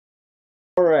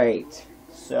Alright,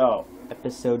 so,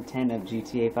 episode 10 of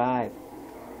GTA 5.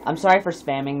 I'm sorry for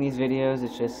spamming these videos,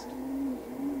 it's just...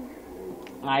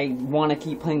 I want to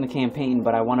keep playing the campaign,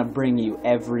 but I want to bring you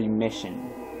every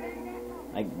mission.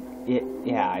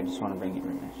 Yeah, I just want to bring you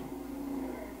every mission.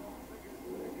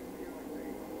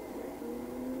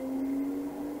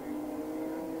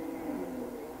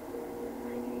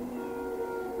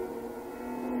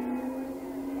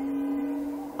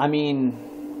 I mean...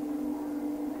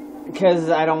 Because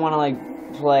I don't want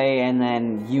to, play and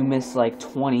then you miss,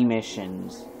 20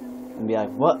 missions. And be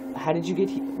like, what? How did you get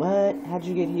here? What? How'd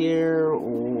you get here?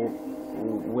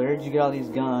 Where did you get all these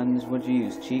guns? What'd you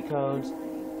use? Cheat codes?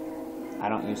 I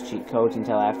don't use cheat codes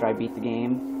until after I beat the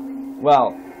game. Well,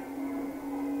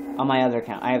 on my other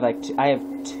account, I have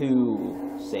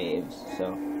two saves.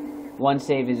 So, one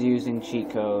save is using cheat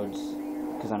codes,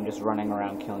 because I'm just running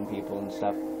around killing people and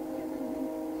stuff.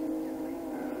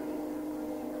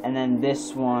 And then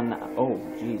this one, oh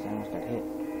jeez, I almost got hit.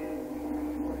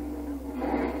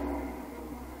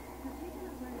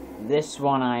 This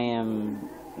one I am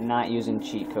not using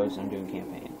cheat codes, I'm doing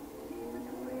campaign.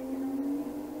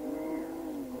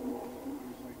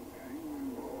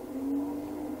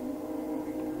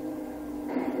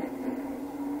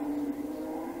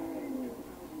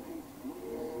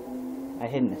 I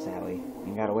hid in this alley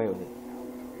and got away with it.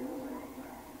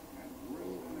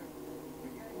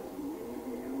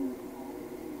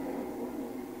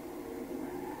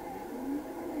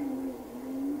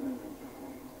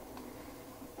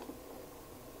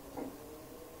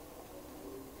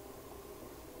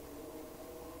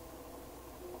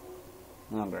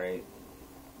 Oh, great.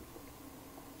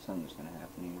 Something's gonna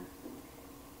happen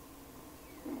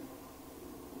here.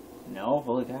 No?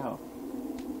 Holy cow.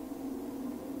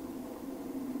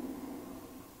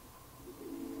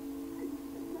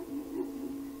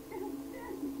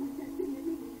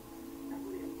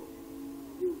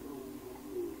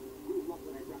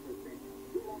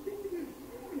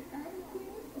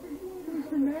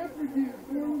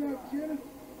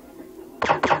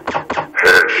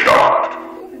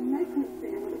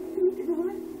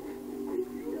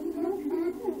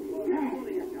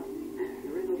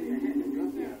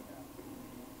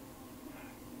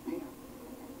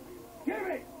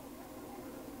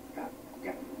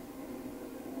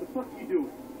 What you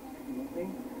doing?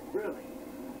 Nothing. Really?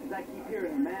 Because I keep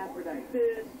hearing a Hermaphrodite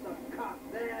this, some cock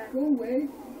that. Go away.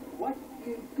 What?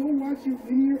 And go watch your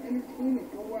linear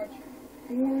entertainment. Go watch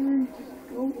porn. Just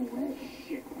go away.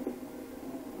 Shit.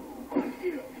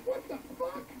 What the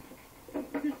fuck?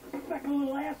 Disrespectful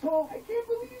little asshole. I can't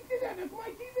believe you did that. That's my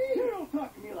TV. You don't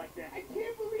talk to me like that. I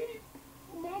can't believe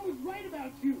Mom was right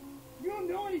about you. You don't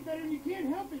know any better and you can't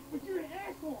help it, but you're an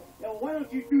asshole. Yeah, well, why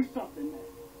don't you do something then?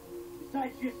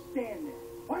 Besides just stand there.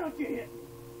 Why don't you hit me?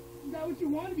 Is that what you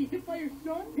want, to be hit by your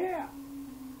son? Yeah.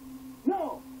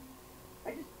 No.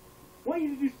 I just want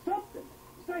you to do something.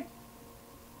 Besides,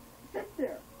 sit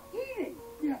there, eating.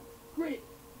 Yeah, great.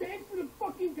 Thanks for the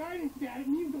fucking guidance, Dad. It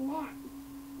means a lot.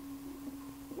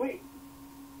 Wait.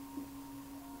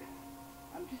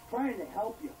 I'm just trying to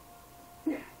help you.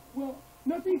 Yeah, well,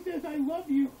 nothing says I love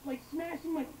you like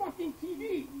smashing my fucking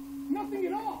TV. Nothing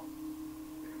at all.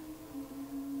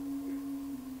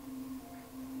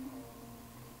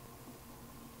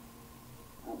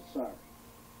 I'm sorry.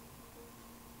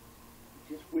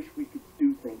 I just wish we could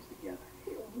do things together.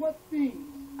 What things?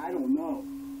 I don't know.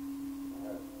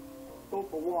 Go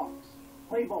for walks.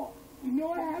 Play ball. You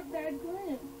know I have bad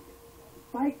glands.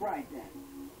 Bike ride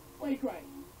then. Bike ride.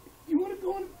 You want to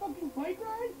go on a fucking bike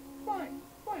ride? Fine,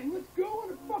 fine. Let's go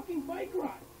on a fucking bike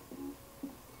ride.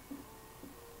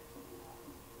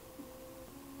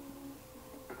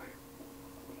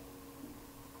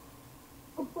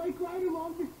 A bike ride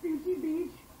along Vespucci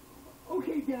Beach?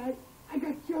 Okay, Dad. I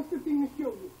got just the thing to show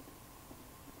you.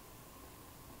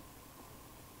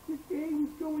 This day was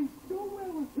going so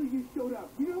well until you showed up.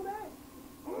 You know that?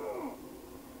 Oh.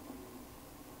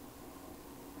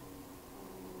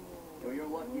 So you're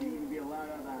lucky to even be allowed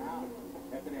out of the house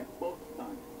after that boat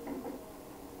stunt.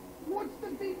 What's the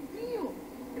big deal?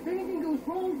 If anything goes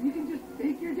wrong, you can just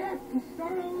fake your death and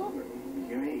start all over.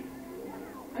 Jimmy.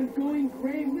 I'm going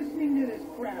gray listening to this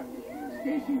crap.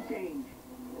 Station change.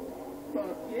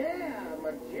 Fuck yeah, I'm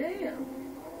a jam.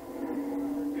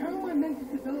 How am I meant to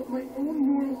develop my own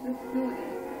moral sensibility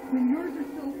when yours are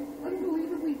so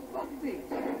unbelievably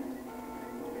fuck-based?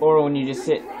 Or when you just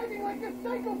You're sit... driving like a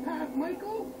psychopath,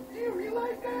 Michael. Do you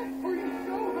realize that? Or you're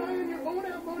so high on your own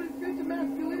outmoded sense of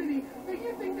masculinity that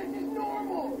you think this is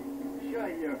normal?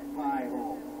 Shut your pie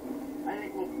hole. I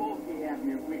think we'll both be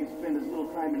happier if we can spend as little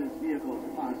time in this vehicle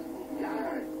as possible.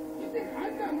 God, you think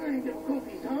I've got learning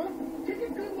difficulties, huh? Ticket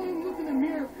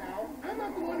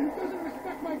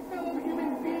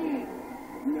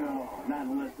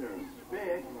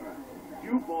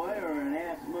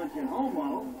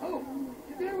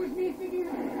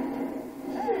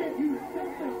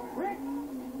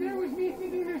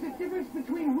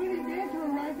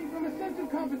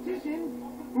competition.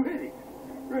 Really?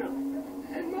 Really?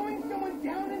 And mowing someone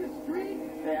down in the street?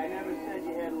 Hey, I never said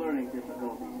you had learning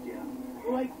difficulties, Jim.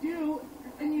 Well, I do,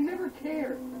 and you never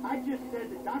cared. I just said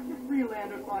that Dr.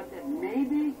 Freelander thought that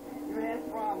maybe you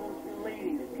had problems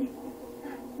relating to people.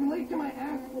 Relate to my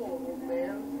asshole, old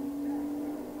man.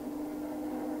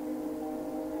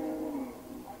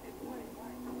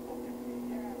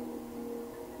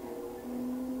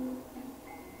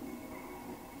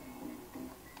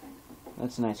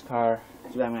 That's a nice car.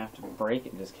 Too bad I'm gonna have to break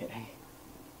it. Just kidding. Do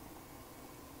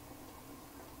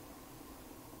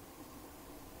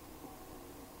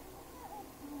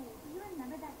you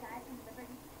remember that guy from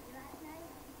Liberty City last night?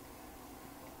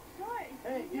 Sure, it's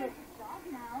Hey, easier you. to jog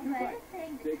now, You but right. I'm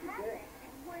saying the Take your traffic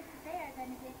is worse there than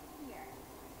it is here.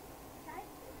 Guys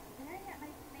keep staring at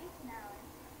my face now,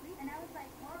 and I was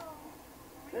like, whoa.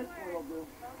 This one will do.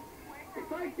 If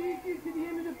I take you to the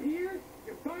end of the pier,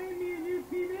 you're buying me a new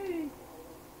TV.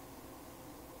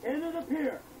 End of the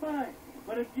pier. Fine.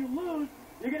 But if you lose,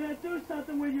 you're gonna do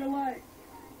something with your life.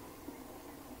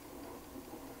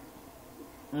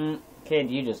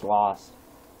 Kid, you just lost.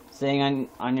 Sitting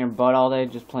on your butt all day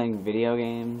just playing video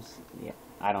games? Yeah,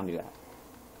 I don't do that.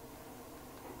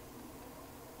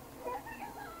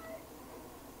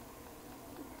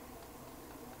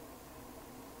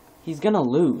 He's gonna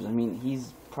lose. I mean,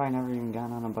 he's probably never even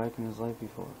gotten on a bike in his life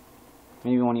before.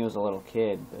 Maybe when he was a little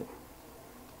kid, but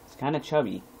he's kind of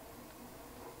chubby.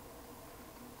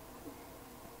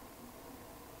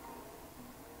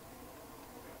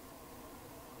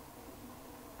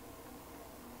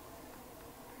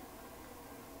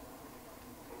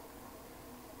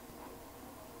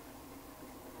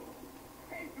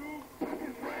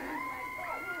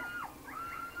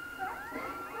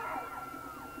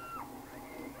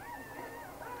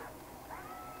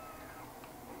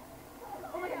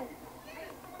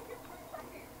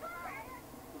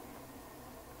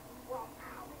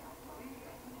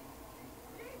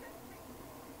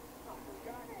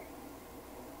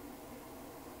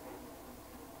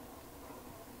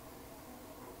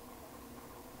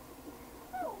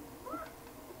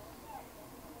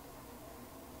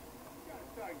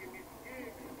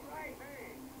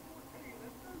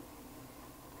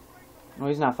 Oh,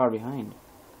 he's not far behind.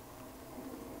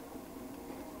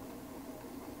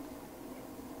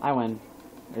 I win.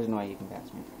 There's no way you can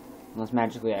pass me. Unless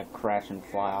magically I crash and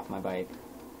fly off my bike.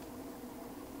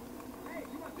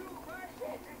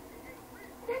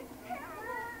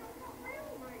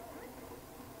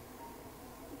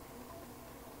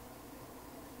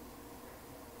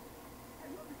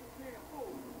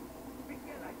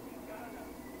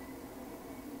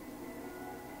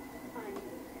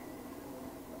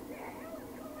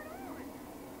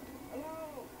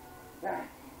 Ah.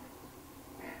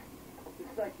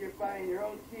 Looks like you're buying your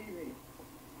own TV.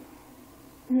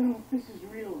 You know, this is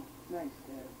real nice,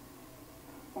 Dad.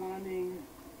 Bonding,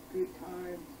 good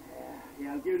times.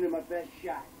 Yeah, I'm giving it my best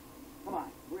shot. Come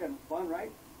on, we're having fun,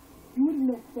 right? You wouldn't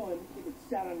know fun if it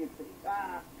sat on your face.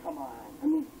 Ah, come on. I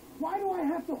mean, why do I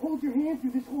have to hold your hand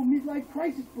through this whole midlife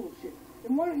crisis bullshit?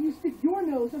 And why don't you stick your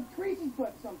nose up Tracy's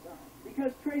butt sometime?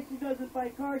 Because Tracy doesn't buy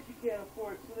cars she can't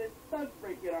afford, so there's thugs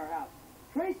break in our house.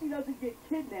 Tracy doesn't get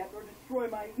kidnapped or destroy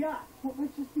my yacht. Well,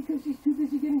 that's just because she's too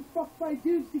busy getting fucked by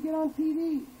dudes to get on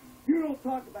TV. You don't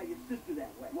talk about your sister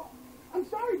that way. Well, I'm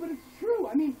sorry, but it's true.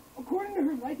 I mean, according to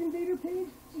her Life Invader page,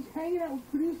 she's hanging out with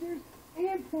producers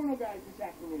and porno guys this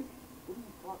afternoon. What are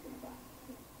you talking about?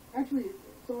 Actually,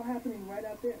 it's all happening right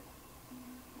out there.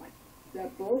 What?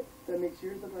 That boat that makes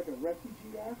yours look like a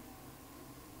refugee raft?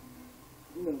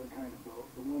 You know the kind of boat.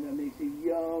 The one that makes a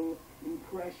young,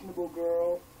 impressionable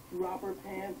girl drop her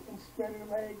pants and spread her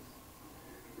legs.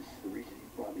 This is the reason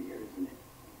you brought me here, isn't it?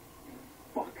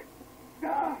 Fuck.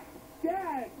 Ah!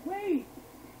 Dad, wait!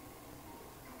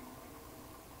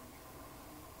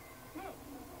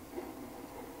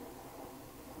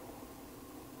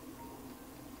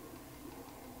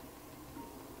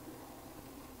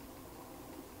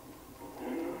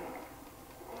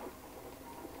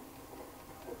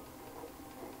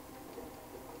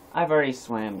 I've already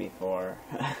swam before.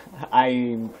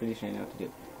 I'm pretty sure I know what to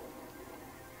do.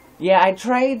 Yeah, I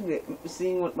tried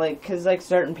seeing what, like, cause like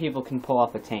certain people can pull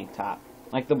off a tank top.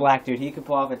 Like the black dude, he could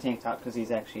pull off a tank top because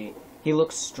he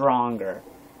looks stronger.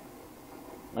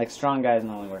 Like strong guys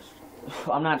normally wear.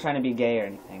 I'm not trying to be gay or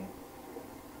anything.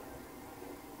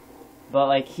 But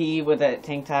like he with that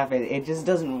tank top, it just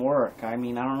doesn't work. I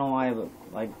mean, I don't know why, but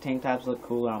like tank tops look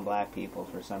cooler on black people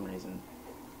for some reason.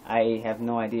 I have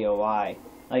no idea why.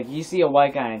 Like you see a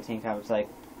white guy in a tank top, it's like,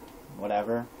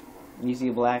 whatever. And you see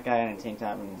a black guy in a tank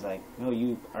top, and he's like, no,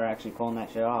 you are actually pulling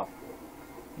that shit off.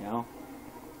 You know?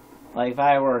 Like, if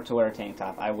I were to wear a tank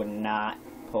top, I would not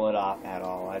pull it off at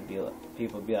all.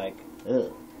 People would be like,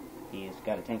 ugh, he's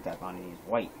got a tank top on and he's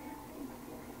white.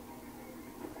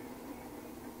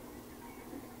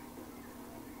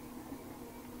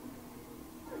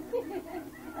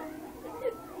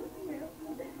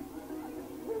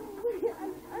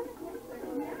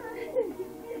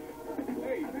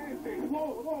 Hey, Nancy,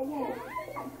 whoa.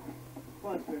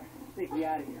 Buster, take me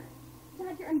out of here.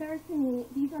 Dad, you're embarrassing me.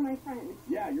 These are my friends.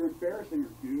 Yeah, you're embarrassing her,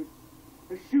 dude.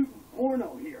 They're shooting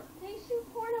porno here. They shoot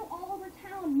porno all over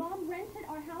town. Mom rented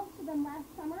our house to them last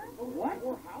summer. What?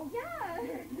 Your house? Yeah.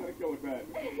 Hey, you gotta go with that.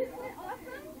 Isn't it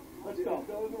awesome? Let's go.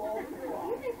 Those are all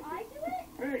You think I do it?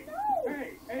 Hey, No.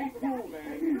 hey, ain't cool,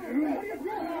 man. Hey!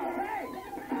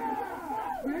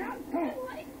 Man, I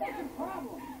like that.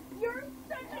 problem. You're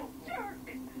such a jerk.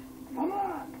 Come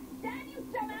on. Dad, you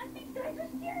dumbass. These guys are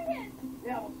serious.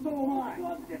 Yeah, well, so am I. You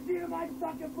want to see my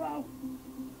fucking bro?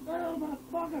 Oh,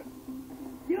 motherfucker.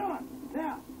 Get on.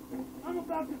 Now, I'm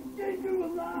about to skin you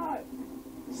alive.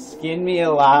 Skin me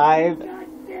alive? God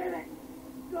damn it.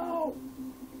 Go.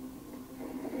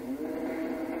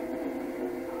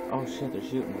 Oh shit, they're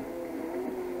shooting me.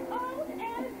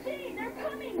 OMG, they're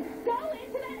coming. Go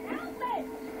into that outlet.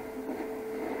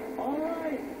 All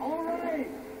right.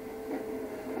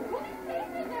 What is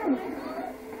happening there, Michael?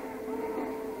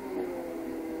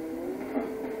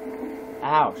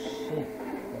 Ow, shit.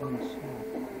 I'm being shot.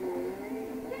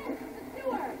 Yes, the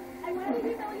sewer. I want to be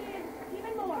humiliated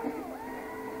even more.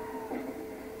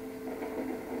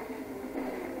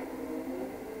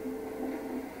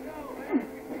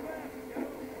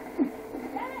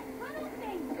 That tunnel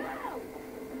thing, go!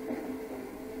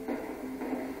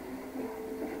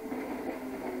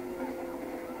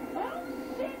 Oh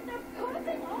shit, they're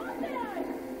closing off at us!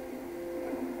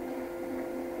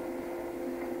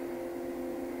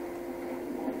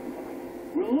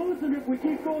 We'll lose them if we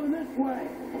keep going this way.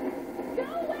 Go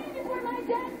away before my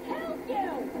dad kills you!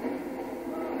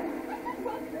 What the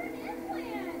fuck's an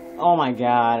implant? Oh my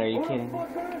god, are you Where kidding the me?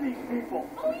 fuck are these people?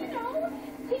 Oh, you know,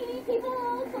 teeny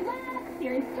people, celebs,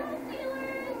 serious drug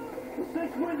dealers.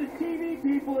 Since when did TV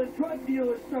people and drug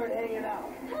dealers start hanging out?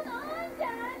 Come on,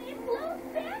 Dad, it's Los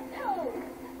Santos.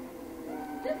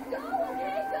 Just go,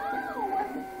 okay,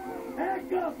 go.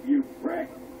 Back up, you prick!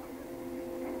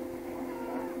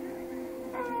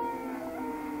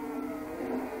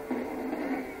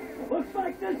 Looks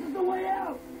like this is the way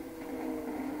out!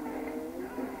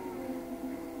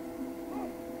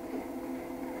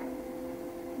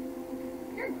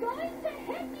 You're going to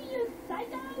hit me, you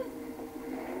psychos.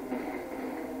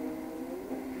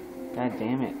 God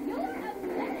damn it. You're a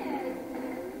menace.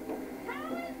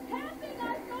 How is tapping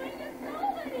us going to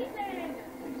solve anything?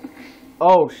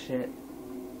 Oh shit.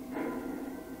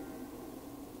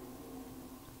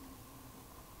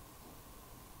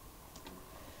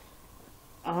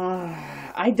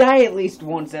 I die at least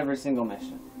once every single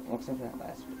mission. Well, except for that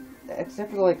last,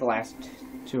 except for like the last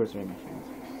 2 or 3 missions.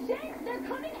 Shit, they're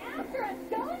coming after us.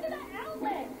 Go into the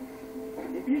outlet.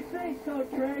 If you say so,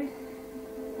 Trace.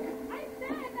 I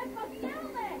said that fucking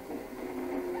outlet.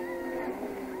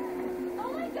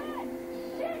 Oh my god.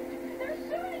 Shit, they're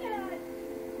shooting at us.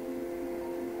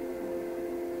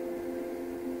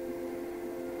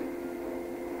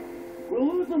 We'll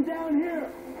lose them down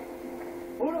here.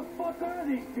 Who the fuck are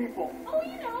these people? Oh,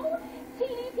 you know,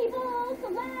 teeny people,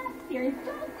 celebs, serious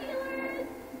drug dealers.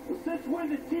 Well, since when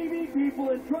did TV people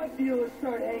and drug dealers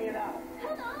start hanging out?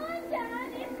 Come on,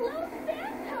 Dad, it's Los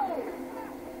Santos.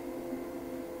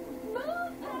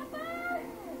 Move, Papa.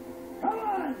 Come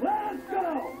on, let us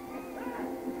go!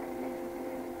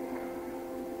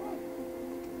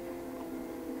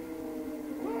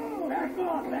 Back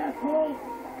off, asshole!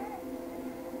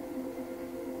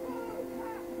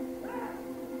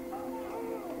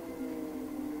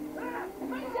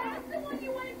 My dad's the one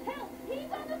you want to kill.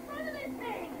 He's on the front of this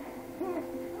thing.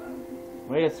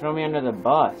 Way to throw me under the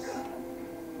bus.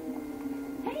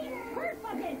 Hey, hurt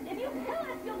bucket. If you kill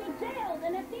us, you'll be jailed,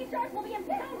 and the sea shark will be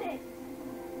impounded.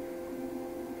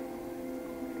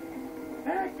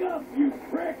 Back up, you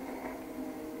prick!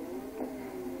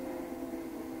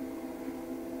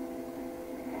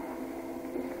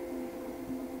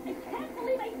 I can't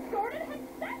believe I sort of had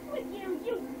sex with you,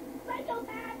 you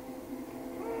psychopath.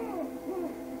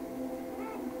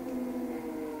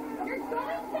 You're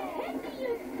going to hit me,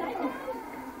 you psycho.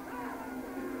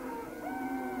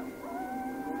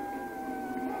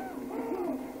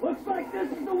 Looks like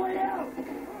this is the way out!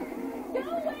 Go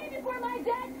away before my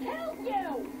dad kills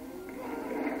you.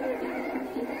 You're a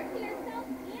danger to yourself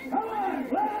and Come on,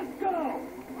 let us go!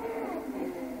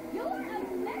 you're a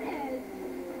menace.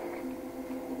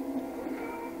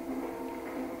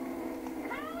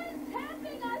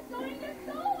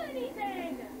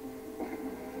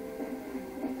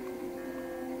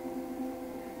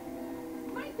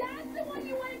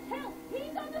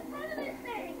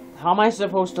 How am I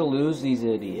supposed to lose these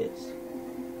idiots?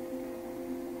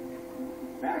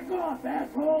 Back off,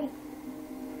 asshole!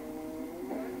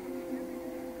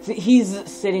 See, he's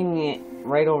sitting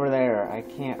right over there. I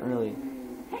can't really...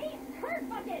 Hey, Turd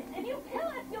Bucket! If you kill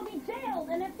us, you'll be jailed,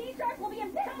 and the sea shark will be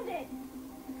impounded!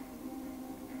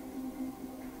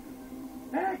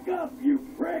 Back up, you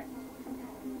prick!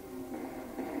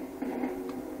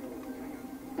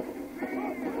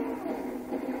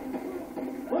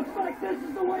 Looks like this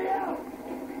is the way out!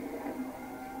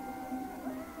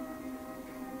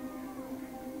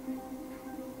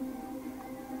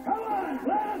 Come on,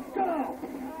 let us go!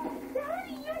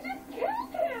 Daddy, you just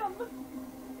killed him!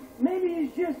 Maybe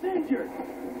he's just injured.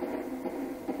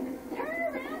 Turn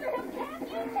around or he'll cap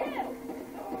you too!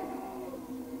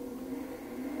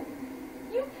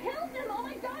 You killed him! Oh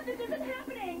my god, this isn't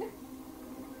happening!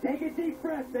 Take a deep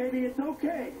breath, baby. It's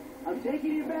okay. I'm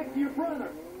taking you back to your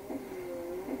brother.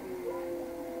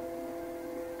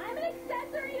 I'm an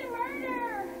accessory to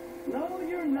murder! No,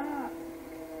 you're not.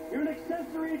 You're an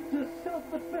accessory to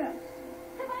self-defense.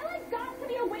 Have I, got to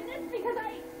be a witness because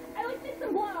I did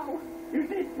some blow? You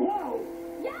did blow.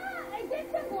 Yeah, I did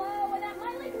some blow, and that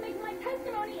might, make my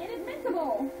testimony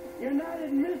inadmissible. You're not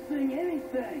admitting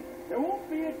anything. There won't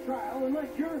be a trial unless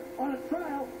you're on a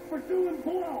trial for doing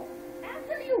blow.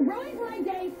 After you ruined my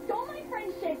day, stole my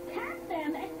friendship, cast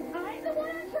them, and I'm the one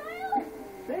on trial?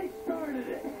 They started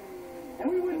it. And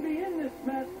we wouldn't be in this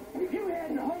mess if you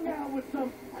hadn't hung out with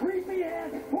some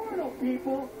creepy-ass porno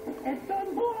people and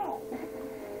done blow.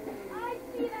 I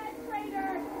see that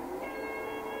traitor!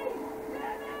 Yay!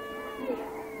 Yay!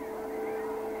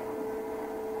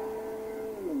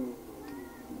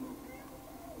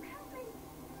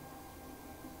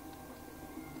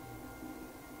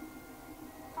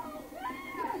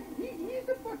 He's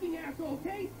the fucking asshole,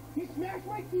 okay? He smashed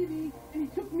my TV and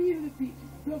he took me to the beach.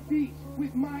 The beach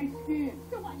with my skin.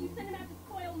 So what, you sent him out to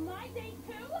spoil my date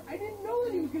too? I didn't know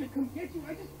that he was gonna come get you.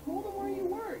 I just told him where you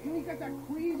were. You know, he got that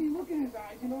crazy look in his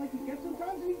eyes, like he gets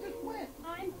sometimes, and he just went.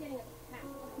 I'm getting a pass.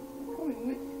 Coming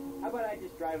with you. How about I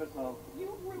just drive us home?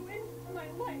 You ruined my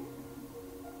life.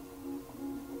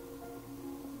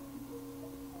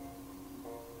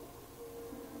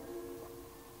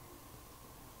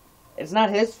 It's not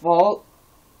his fault.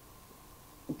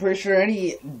 I'm pretty sure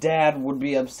any dad would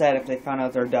be upset if they found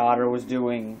out their daughter was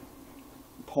doing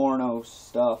porno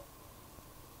stuff.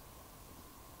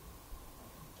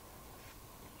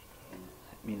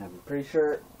 I mean, I'm pretty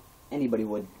sure anybody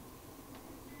would.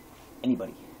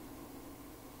 Anybody.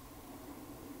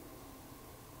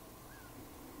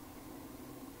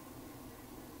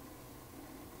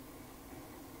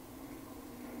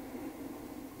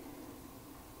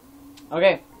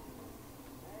 Okay.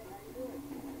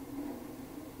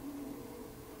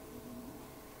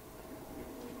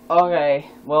 Okay,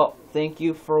 well, thank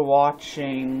you for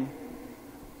watching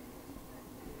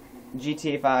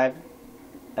GTA 5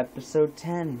 Episode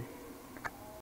 10.